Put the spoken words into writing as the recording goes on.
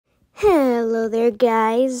Hello there,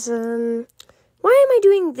 guys. Why am I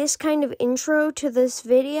doing this kind of intro to this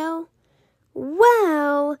video?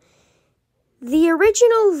 Well, the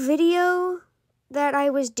original video that I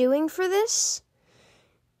was doing for this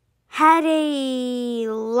had a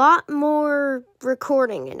lot more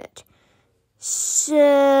recording in it.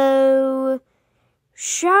 So,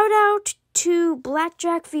 shout out to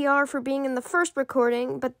Blackjack VR for being in the first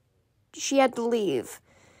recording, but she had to leave.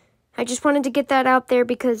 I just wanted to get that out there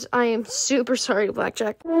because I am super sorry to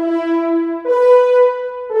Blackjack.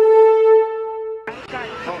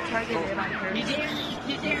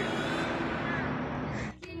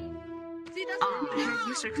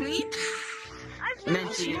 Mr. Clean? And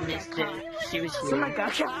then she missed it. She was here. Oh my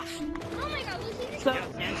gosh. Oh my god, Lucy. So,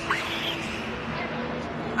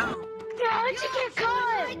 oh. How'd you get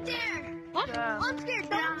caught? Right there. What? I'm scared.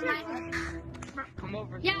 Come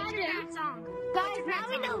over. Yeah, I did. Guys, now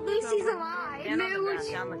we know Lucy's alive.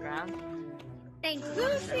 Stay on the ground. Thanks.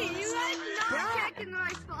 Lucy, you guys not checking the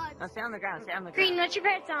right spot. No, stay on the ground. Stay on the ground. Green, what's your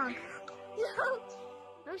favorite song?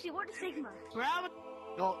 Lucy, what is Sigma?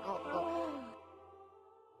 Go.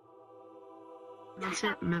 That's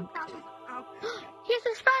it, man. Here's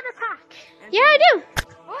a spider pack. Yeah, I do.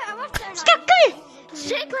 What? I love that. Stop clear.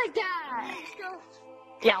 Shake like that.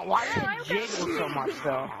 Yeah, why does it jiggle so much,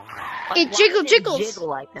 though? It jiggles. Jiggle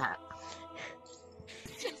like that.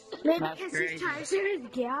 Maybe That's because crazy. he's tired of his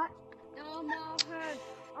gat. Oh, no,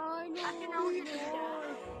 I know you're doing that.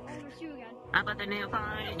 I'm going to shoot again. How about the nail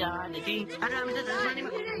find on the G? I don't know,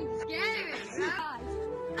 I'm scared.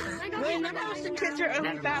 We're never supposed to kiss your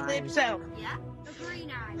own fat lips out. Yeah? The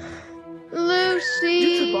green eye.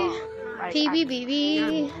 Lucy. Right,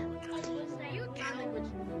 PBBB.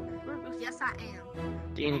 Yes, I am.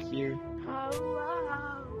 Thank you.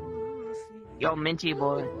 Yo, Minty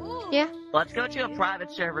boy. Yeah. Let's go to a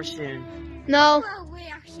private server soon. No, Well, wait,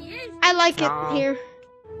 actually is. I like it No. here.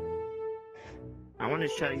 I want to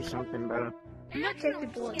show you something, bro. I'm not taking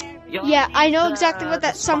boy. Yo, Yeah, I know these, exactly what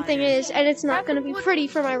that the something spiders. is, and it's not going to be pretty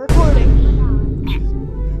for my recording.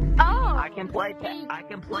 Oh. I can play a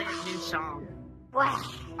new song. Wow.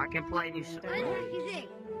 I can play a new song. What do you think?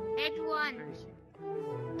 Edge one.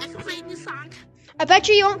 I can play a new song. I bet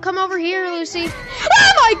you won't come over here, Lucy.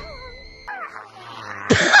 Oh my!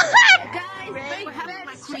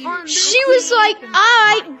 She was like,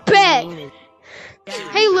 I bet.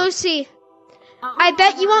 Hey, Lucy. I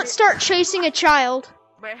bet you won't start chasing a child.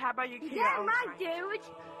 Wait, how about you kill your Yeah, own my friend? dude.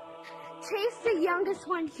 Chase the youngest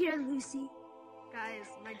one here, Lucy. Guys,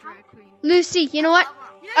 my drag queen. Lucy, you know what?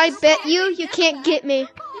 I bet you can't get me.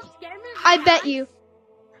 I bet you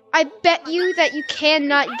that you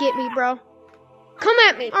cannot get me, bro. Come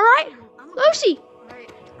at me, alright? Lucy,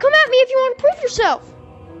 come at me if you want to prove yourself.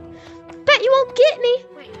 Bet you won't get me.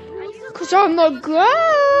 Cause I'm the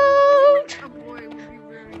GOAT. A boy will be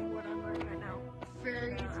wearing what I'm wearing right now.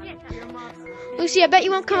 Lucy, I bet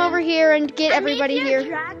you won't come over here and get everybody here.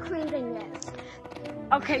 Drag queening this.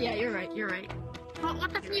 Okay, yeah, you're right.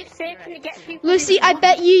 What if you say to get people? Lucy, I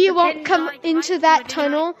bet you won't come into that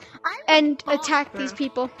tunnel and attack these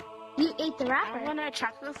people. You ate the I rapper. want to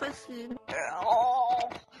chocolate for food.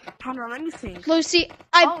 Hold on, let me think. Lucy,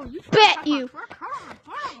 I bet you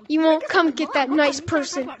won't come get that nice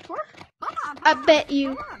person. I bet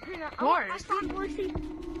you. Horse. Well,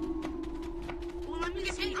 let me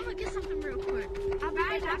see. I'm gonna get something real quick. I'll be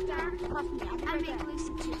right after. I'll make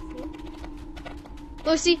Lucy too.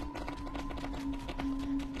 Lucy,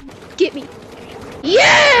 get me.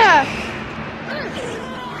 Yeah!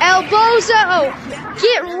 Elbozo!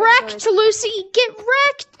 Get wrecked, Lucy! Get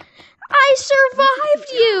wrecked! I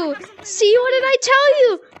survived you! See, what did I tell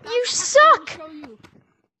you? You suck!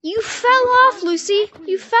 You fell off, Lucy.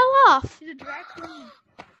 You fell off. She's a drag queen.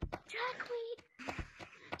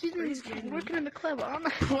 She's working in the club on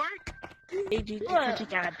the work. AG, Look. you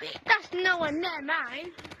got a big. That's no one near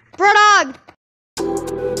mine. Bro dog!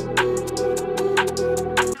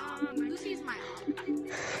 Lucy's my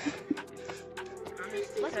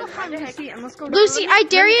Let's go find Lucy and let's go. Lucy, I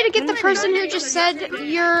dare you to get the person who just said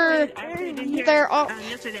you're... They're all...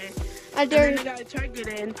 Yesterday. I dare And you. then we got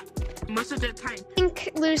targeted most of the time. Think,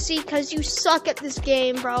 Lucy, because you suck at this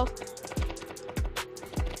game, bro.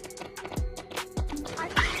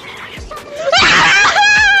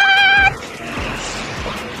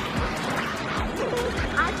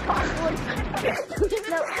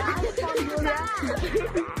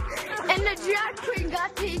 And the drag queen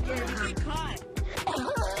got taken.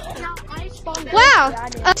 Wow!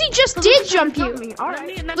 Lucy just did jump you.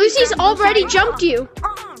 Lucy's already jumped you.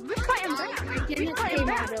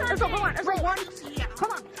 There's a one.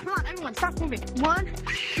 Come on, everyone, stop moving. 1,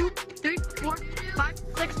 2, 3, 4, 5,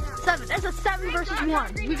 6, 7. it's a 7 versus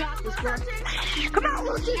 1. We got this, bro. Come on,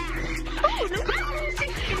 Lucy. Oh, come on, Lucy.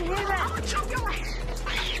 Can you hear that?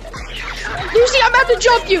 Lucy, I'm about to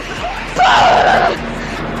jump you.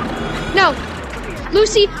 No,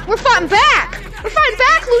 Lucy, we're fighting back. We're fighting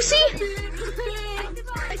back, Lucy.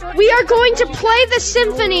 We are going to play the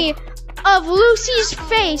symphony of Lucy's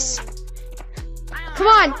face. Come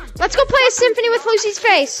on, let's go play a symphony with Lucy's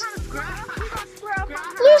face.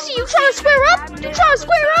 Lucy, you trying to square up? You trying to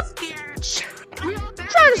square up?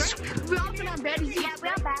 Trying to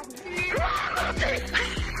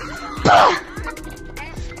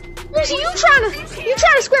Lucy, you trying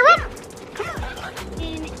to square up?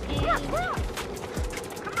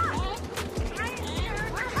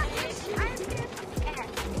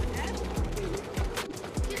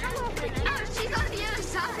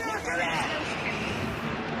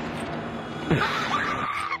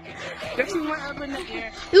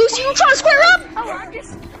 Lucy, you trying to square up?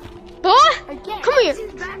 Boy, come here.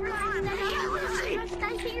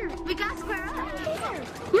 We got square up.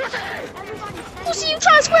 Lucy, you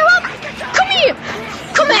trying to square up? Come here.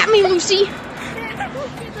 Come at me, Lucy.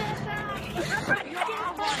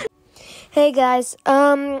 Hey guys,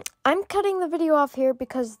 I'm cutting the video off here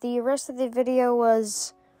because the rest of the video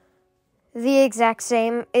was the exact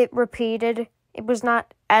same. It repeated. It was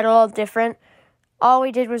not at all different. All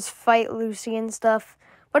we did was fight Lucy and stuff.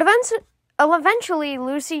 But eventually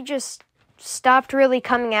Lucy just stopped really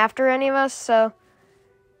coming after any of us, so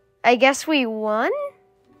I guess we won?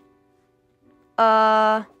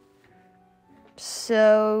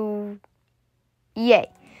 So yay.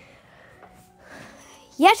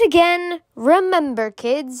 Yet again, remember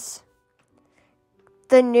kids,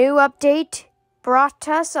 the new update brought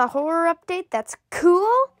us a horror update that's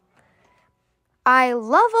cool. I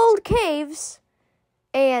love old caves,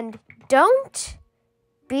 and don't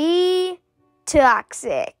be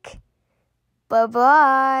toxic.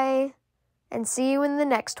 Bye-bye, and see you in the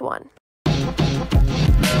next one.